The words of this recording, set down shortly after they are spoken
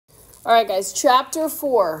All right, guys, chapter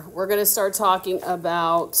 4, we're going to start talking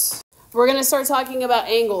about angles. We're going to start talking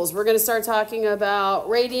about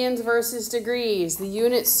radians versus degrees, the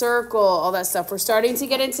unit circle, all that stuff. We're starting to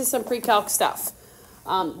get into some pre-calc stuff.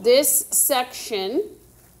 This section,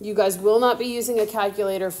 you guys will not be using a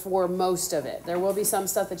calculator for most of it. There will be some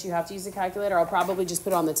stuff that you have to use a calculator. I'll probably just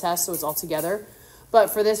put it on the test so it's all together. But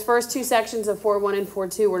for this first two sections of 4.1 and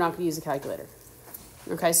 4.2, we're not going to use a calculator.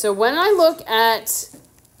 Okay, so when I look at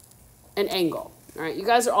an angle, all right, you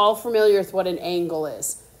guys are all familiar with what an angle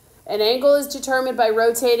is. An angle is determined by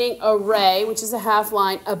rotating a ray, which is a half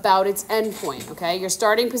line, about its endpoint, okay? Your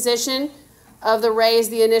starting position of the ray is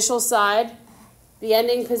the initial side. The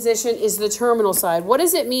ending position is the terminal side. What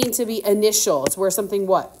does it mean to be initial? It's where something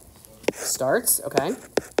what? Starts, okay?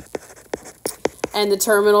 And the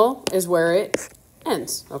terminal is where it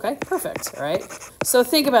ends, okay? Perfect, all right? So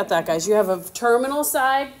think about that, guys. You have a terminal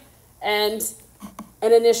side and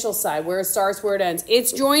an initial side, where it starts, where it ends.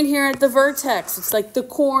 It's joined here at the vertex. It's like the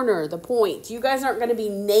corner, the point. You guys aren't going to be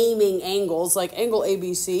naming angles like angle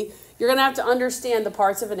ABC. You're going to have to understand the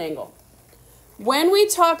parts of an angle. When we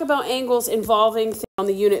talk about angles involving things on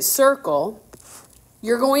the unit circle,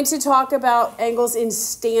 you're going to talk about angles in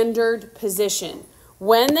standard position.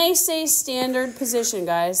 When they say standard position,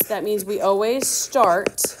 guys, that means we always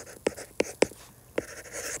start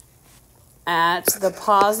at the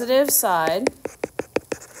positive side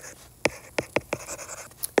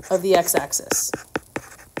of the x-axis.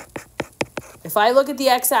 If I look at the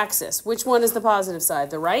x-axis, which one is the positive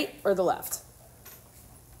side, the right or the left?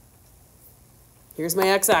 Here's my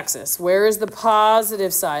x-axis. Where is the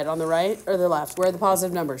positive side, on the right or the left? Where are the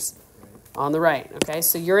positive numbers? On the right, okay?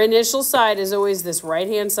 So your initial side is always this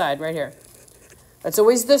right-hand side right here. That's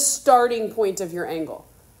always the starting point of your angle.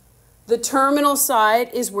 The terminal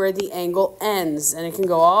side is where the angle ends, and it can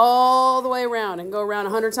go all the way around. It can go around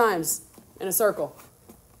 100 times in a circle.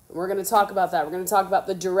 We're going to talk about that. We're going to talk about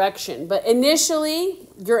the direction. But initially,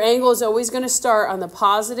 your angle is always going to start on the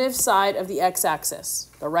positive side of the x-axis,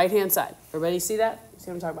 the right-hand side. Everybody see that?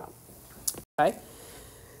 See what I'm talking about? Okay.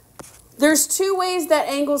 There's two ways that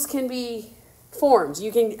angles can be formed.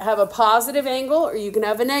 You can have a positive angle or you can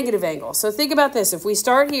have a negative angle. So think about this. If we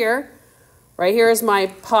start here, right here is my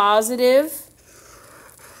positive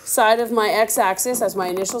side of my x-axis, that's my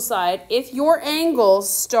initial side. If your angle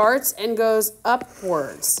starts and goes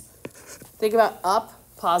upwards, think about up,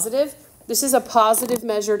 positive. This is a positive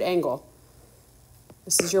measured angle.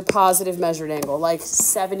 This is your positive measured angle, like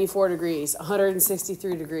 74 degrees,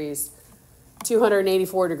 163 degrees,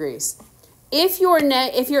 284 degrees. If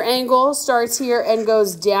your angle starts here and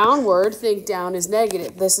goes downward, think down is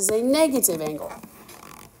negative. This is a negative angle.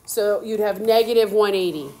 So you'd have negative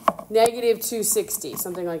 180, negative 260,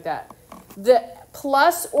 something like that. The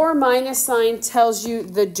plus or minus sign tells you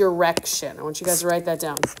the direction. I want you guys to write that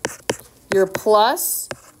down. Your plus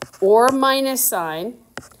or minus sign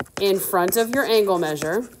in front of your angle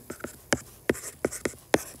measure,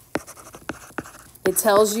 it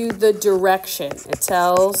tells you the direction. It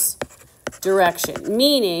tells direction,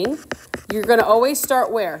 meaning you're going to always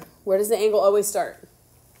start where? Where does the angle always start?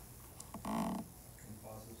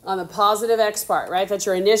 On the positive x part, right? That's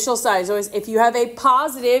your initial side. So if you have a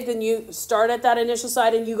positive, then you start at that initial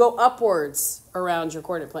side and you go upwards around your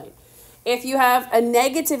coordinate plane. If you have a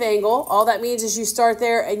negative angle, all that means is you start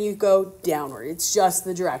there and you go downward. It's just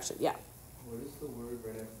the direction. Yeah. What is the word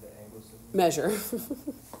right after the angle symbol? Measure.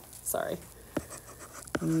 Sorry.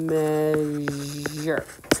 Measure.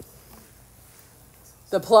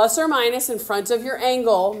 The plus or minus in front of your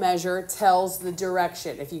angle measure tells the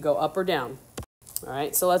direction if you go up or down. All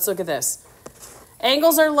right, so let's look at this.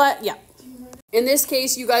 Angles are in this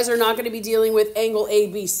case, you guys are not going to be dealing with angle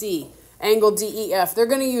ABC, angle DEF. They're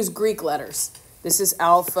going to use Greek letters. This is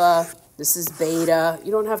alpha, this is beta.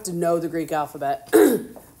 You don't have to know the Greek alphabet,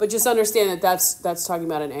 but just understand that that's talking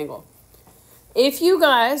about an angle. If you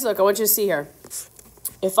guys, look, I want you to see here.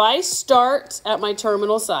 If I start at my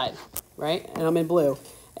terminal side, right, and I'm in blue,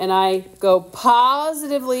 and I go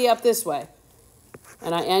positively up this way,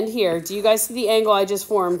 and I end here, do you guys see the angle I just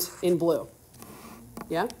formed in blue?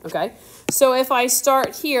 Yeah? Okay. So if I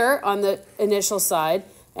start here on the initial side,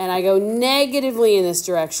 and I go negatively in this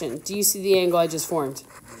direction, do you see the angle I just formed?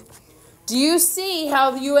 Do you see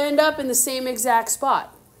how you end up in the same exact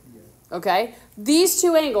spot? Okay? These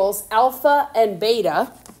two angles, alpha and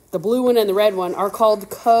beta, the blue one and the red one, are called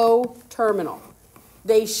coterminal.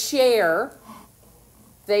 They share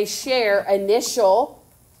initial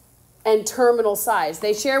and terminal sides.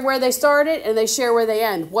 They share where they started and they share where they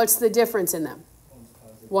end. What's the difference in them?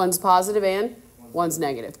 One's positive and one's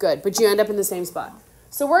negative. Good, but you end up in the same spot.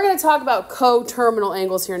 So we're going to talk about coterminal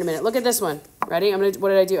angles here in a minute. Look at this one. Ready? What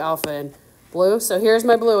did I do? Alpha in blue. So here's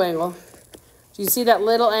my blue angle. Do you see that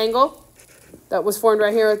little angle that was formed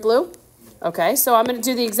right here with blue? Okay, so I'm going to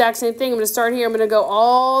do the exact same thing. I'm going to start here. I'm going to go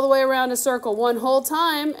all the way around a circle one whole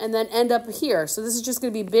time and then end up here. So this is just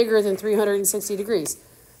going to be bigger than 360 degrees.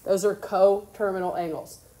 Those are coterminal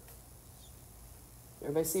angles.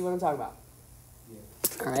 Everybody see what I'm talking about?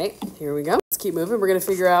 Yeah. All right, here we go. Let's keep moving. We're going to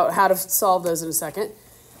figure out how to solve those in a second.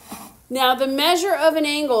 Now, the measure of an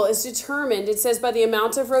angle is determined, it says, by the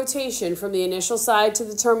amount of rotation from the initial side to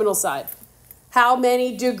the terminal side. How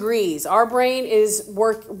many degrees? Our brain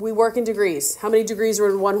we work in degrees. How many degrees are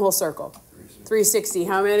in one whole circle? 360.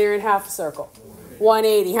 How many are in half a circle?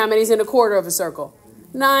 180. How many is in a quarter of a circle?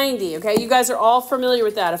 90. Okay, you guys are all familiar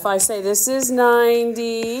with that. If I say this is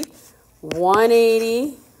 90,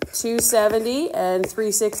 180, 270, and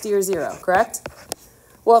 360 are 0, correct?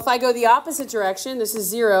 Well, if I go the opposite direction, this is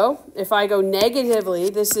 0. If I go negatively,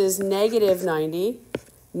 this is negative 90,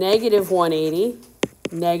 negative 180,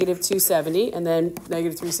 negative 270, and then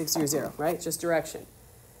negative 360 or 0, right? Just direction.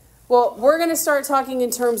 Well, we're going to start talking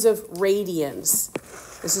in terms of radians.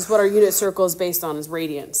 This is what our unit circle is based on, is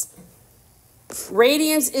radians.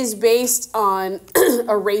 Radians is based on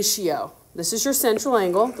a ratio. This is your central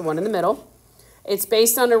angle, the one in the middle. It's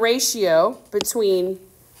based on a ratio between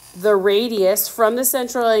the radius from the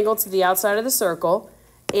central angle to the outside of the circle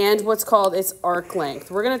and what's called its arc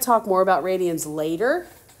length. We're going to talk more about radians later.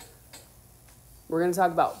 We're going to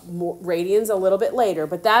talk about radians a little bit later,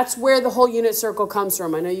 but that's where the whole unit circle comes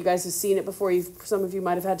from. I know you guys have seen it before. Some of you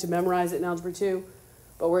might have had to memorize it in Algebra 2,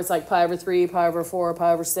 but where it's like pi over 3, pi over 4,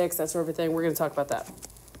 pi over 6, that sort of thing. We're going to talk about that.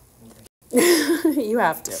 You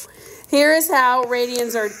have to. Here is how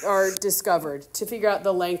radians are discovered. To figure out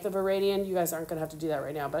the length of a radian, you guys aren't going to have to do that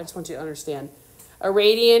right now, but I just want you to understand. A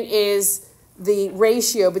radian is the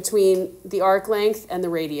ratio between the arc length and the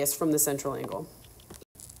radius from the central angle.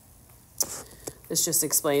 This just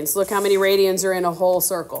explains. Look how many radians are in a whole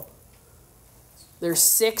circle. There's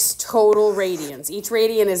 6 total radians. Each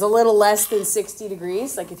radian is a little less than 60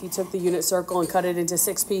 degrees. Like if you took the unit circle and cut it into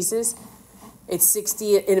 6 pieces, it's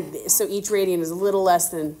 60. So each radian is a little less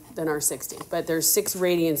than our 60. But there's 6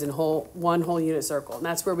 radians in one whole unit circle. And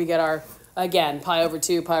that's where we get our, again, pi over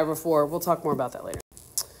 2, pi over 4. We'll talk more about that later.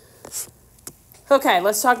 Okay,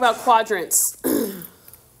 let's talk about quadrants.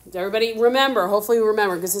 Everybody remember, hopefully you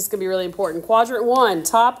remember, because this is going to be really important. Quadrant 1,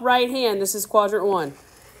 top right hand, this is quadrant 1.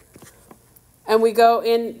 And we go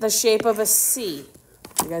in the shape of a C.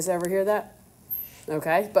 You guys ever hear that?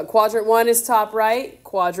 Okay, but quadrant 1 is top right,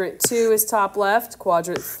 quadrant 2 is top left,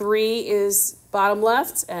 quadrant 3 is bottom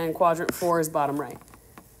left, and quadrant 4 is bottom right.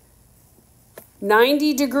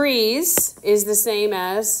 90 degrees is the same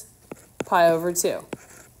as pi over 2.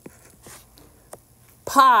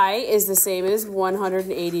 Pi is the same as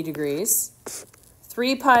 180 degrees.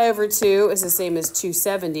 3 pi over 2 is the same as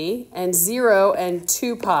 270. And 0 and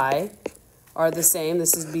 2 pi are the same.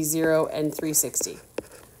 This would be 0 and 360.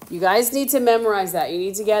 You guys need to memorize that. You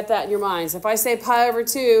need to get that in your minds. If I say pi over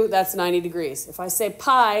 2, that's 90 degrees. If I say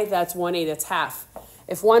pi, that's 180. That's half.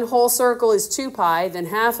 If one whole circle is 2 pi, then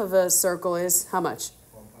half of a circle is how much?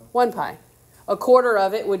 1 pi. A quarter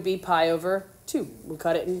of it would be pi over 2. We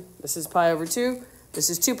cut it in. This is pi over 2. This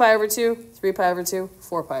is 2 pi over 2, 3 pi over 2,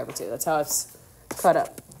 4 pi over 2. That's how it's cut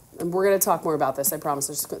up. And we're going to talk more about this, I promise.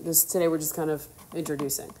 Today we're just kind of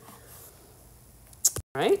introducing.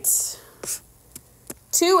 All right.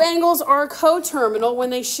 2 angles are coterminal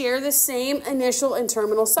when they share the same initial and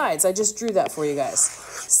terminal sides. I just drew that for you guys.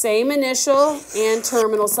 Same initial and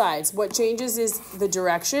terminal sides. What changes is the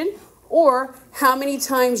direction or how many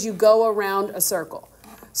times you go around a circle.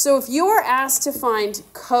 So if you are asked to find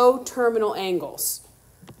coterminal angles,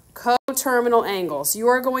 you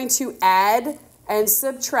are going to add and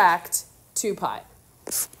subtract 2 pi.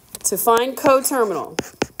 To find coterminal,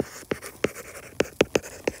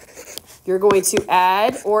 you're going to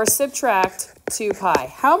add or subtract 2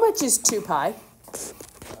 pi. How much is 2 pi?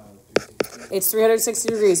 It's 360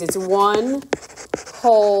 degrees. It's one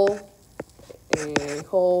whole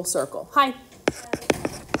circle. Hi.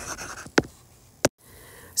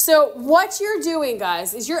 So what you're doing,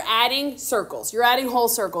 guys, is you're adding circles. You're adding whole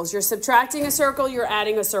circles. You're subtracting a circle. You're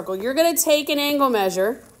adding a circle. You're going to take an angle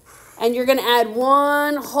measure, and you're going to add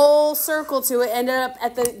one whole circle to it, end up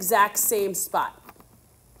at the exact same spot.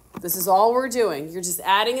 This is all we're doing. You're just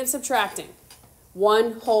adding and subtracting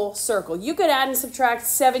one whole circle. You could add and subtract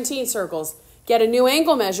 17 circles, get a new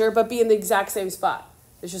angle measure, but be in the exact same spot.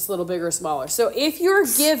 It's just a little bigger or smaller. So if you're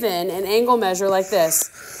given an angle measure like this,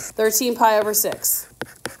 13 pi over 6.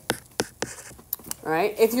 All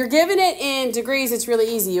right. If you're given it in degrees, it's really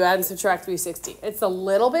easy. You add and subtract 360. It's a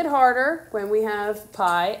little bit harder when we have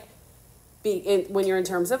pi, when you're in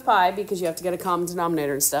terms of pi, because you have to get a common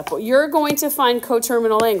denominator and stuff. But you're going to find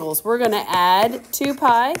coterminal angles. We're going to add 2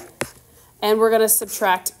 pi, and we're going to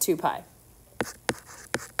subtract 2 pi.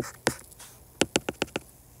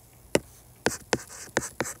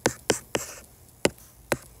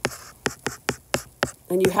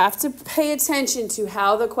 And you have to pay attention to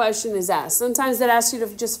how the question is asked. Sometimes it asks you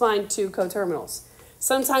to just find 2 coterminals.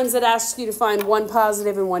 Sometimes it asks you to find 1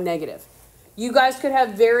 positive and 1 negative. You guys could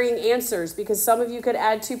have varying answers because some of you could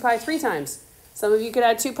add 2 pi 3 times. Some of you could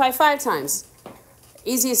add 2 pi 5 times.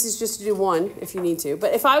 Easiest is just to do 1 if you need to.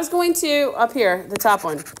 But if I was going to, up here, the top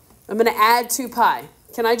one, I'm going to add 2 pi.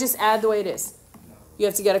 Can I just add the way it is? You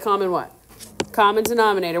have to get a common what? Common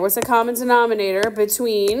denominator. What's the common denominator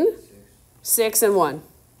between 6 and 1?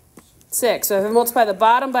 6. So if I multiply the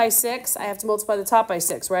bottom by 6, I have to multiply the top by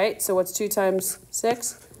 6, right? So what's 2 times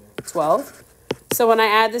 6? 12. So when I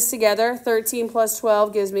add this together, 13 plus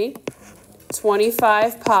 12 gives me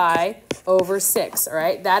 25 pi over 6, all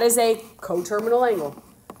right? That is a coterminal angle.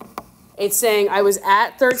 It's saying I was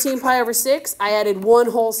at 13 pi over 6, I added 1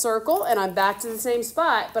 whole circle, and I'm back to the same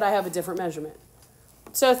spot, but I have a different measurement.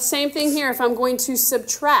 So same thing here. If I'm going to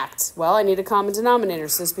subtract, well, I need a common denominator.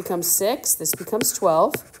 So this becomes 6. This becomes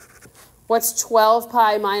 12. What's 12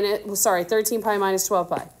 pi minus, sorry, 13 pi minus 12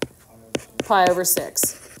 pi? Pi over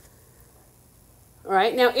 6. All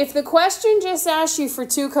right. Now, if the question just asks you for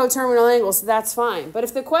 2 coterminal angles, that's fine. But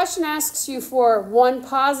if the question asks you for 1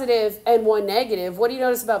 positive and 1 negative, what do you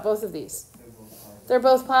notice about both of these? They're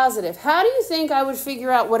both positive. How do you think I would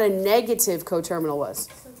figure out what a negative coterminal was?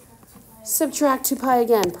 Subtract 2 pi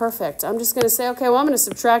again. Perfect. I'm just going to say, okay, well, I'm going to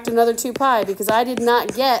subtract another 2 pi because I did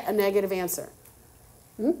not get a negative answer.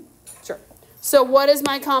 Sure. So what is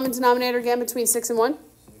my common denominator again between 6 and 1?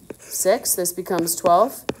 6. This becomes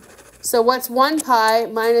 12. So what's 1 pi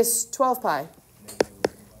minus 12 pi?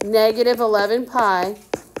 Negative 11 pi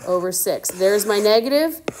over 6. There's my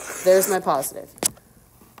negative. There's my positive.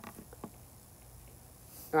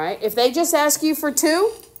 All right. If they just ask you for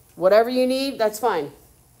 2, whatever you need, that's fine.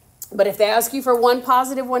 But if they ask you for 1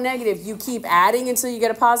 positive, 1 negative, you keep adding until you get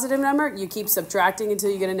a positive number. You keep subtracting until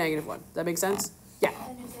you get a negative one. Does that make sense? Yeah.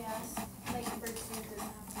 And if they ask, like, for 2,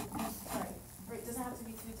 it doesn't have to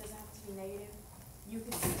be 2, it doesn't have to be negative. You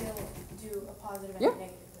can still do a positive and a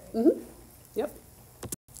negative, right? Mm-hmm. Yep.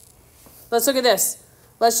 Let's look at this.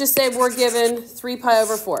 Let's just say we're given 3 pi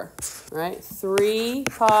over 4. All right? 3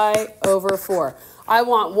 pi over 4. I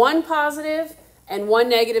want 1 positive and 1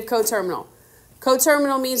 negative coterminal.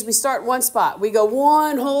 Coterminal means we start one spot. We go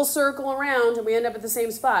 1 whole circle around and we end up at the same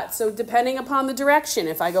spot. So depending upon the direction,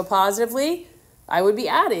 if I go positively, I would be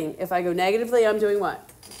adding. If I go negatively, I'm doing what?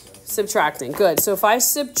 Subtracting. Good. So if I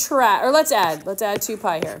subtract, or let's add 2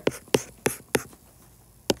 pi here.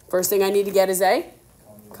 First thing I need to get is a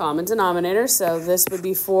common denominator. So this would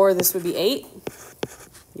be 4, this would be 8.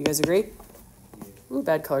 You guys agree? Ooh,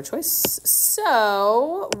 bad color choice.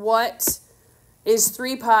 So what is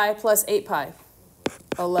 3 pi plus 8 pi?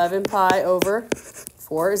 11 pi over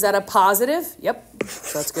 4. Is that a positive? Yep.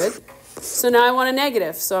 So that's good. So now I want a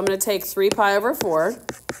negative. So I'm going to take 3 pi over 4.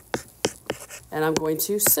 And I'm going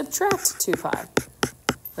to subtract 2 pi.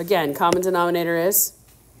 Again, common denominator is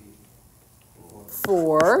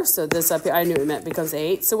 4. So this up here, I knew it meant becomes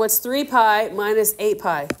 8. So what's 3 pi minus 8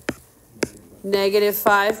 pi? Negative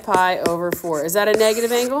 5 pi over 4. Is that a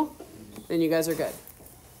negative angle? Then you guys are good.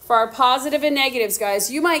 For our positive and negatives,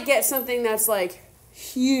 guys, you might get something that's like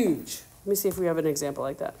huge. Let me see if we have an example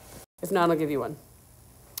like that. If not, I'll give you one.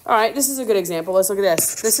 All right, this is a good example. Let's look at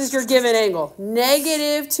this. This is your given angle.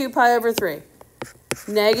 Negative 2 pi over 3.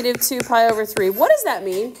 Negative 2 pi over 3. What does that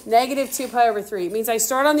mean? Negative 2 pi over 3. It means I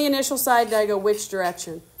start on the initial side and I go which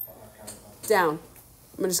direction? Down.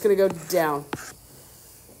 I'm just going to go down.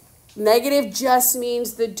 Negative just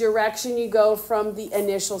means the direction you go from the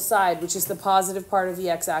initial side, which is the positive part of the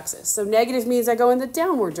x-axis. So negative means I go in the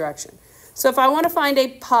downward direction. So if I want to find a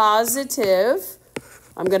positive,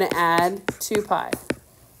 I'm going to add 2 pi.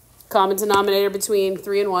 Common denominator between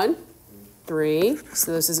 3 and 1? 3.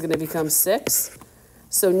 So this is going to become 6.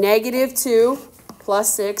 So negative 2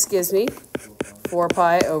 plus 6 gives me 4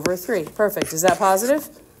 pi over 3. Perfect. Is that positive?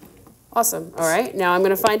 Awesome. All right. Now I'm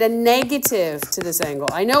going to find a negative to this angle.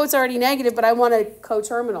 I know it's already negative, but I want a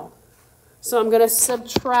coterminal. So I'm going to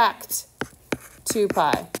subtract 2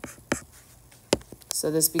 pi. So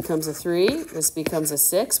this becomes a 3. This becomes a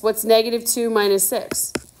 6. What's negative 2 minus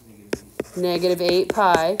 6? Negative 8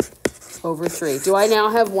 pi over 3. Do I now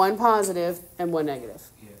have 1 positive and 1 negative?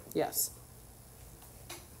 Yes.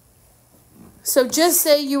 So just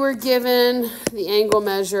say you were given the angle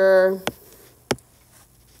measure,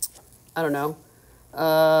 I don't know,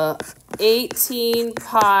 18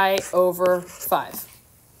 pi over 5,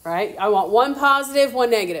 right? I want one positive,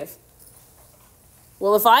 one negative.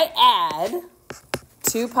 Well, if I add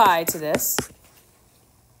 2 pi to this,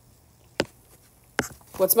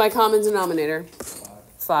 what's my common denominator?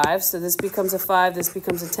 5. So this becomes a 5, this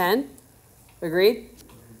becomes a 10. Agreed?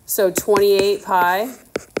 So 28 pi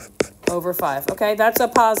over 5. Okay, that's a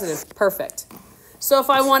positive. Perfect. So if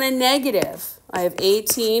I want a negative, I have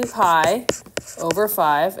 18 pi over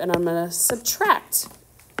 5, and I'm going to subtract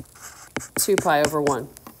 2 pi over 1.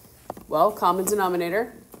 Well, common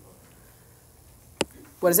denominator.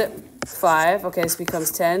 What is it? 5. Okay, this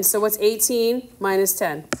becomes 10. So what's 18 minus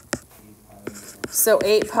 10? So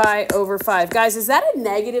 8 pi over 5. Guys, is that a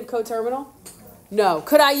negative coterminal? No.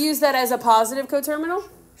 Could I use that as a positive coterminal?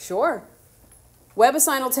 Sure.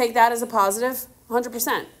 WebAssign will take that as a positive,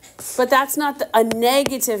 100%. But that's not a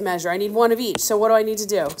negative measure. I need one of each. So what do I need to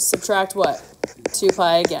do? Subtract what? 2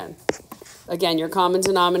 pi again. Again, your common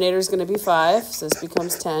denominator is going to be 5. So this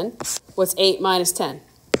becomes 10. What's 8 minus 10?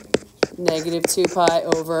 Negative 2 pi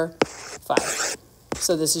over 5.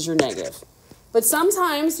 So this is your negative. But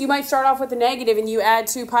sometimes you might start off with a negative and you add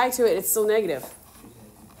 2 pi to it, it's still negative.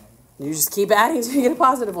 You just keep adding until you get a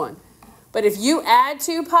positive one. But if you add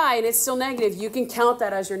 2 pi and it's still negative, you can count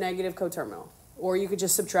that as your negative coterminal. Or you could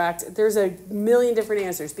just subtract. There's a million different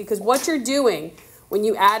answers. Because what you're doing when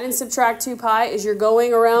you add and subtract 2 pi is you're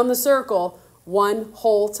going around the circle one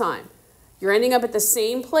whole time. You're ending up at the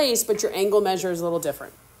same place, but your angle measure is a little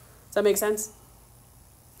different. Does that make sense?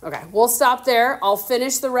 Okay, we'll stop there. I'll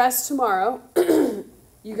finish the rest tomorrow.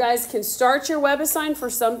 You guys can start your WebAssign for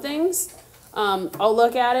some things. I'll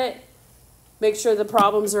look at it, make sure the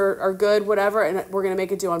problems are good, whatever, and we're going to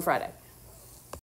make it due on Friday.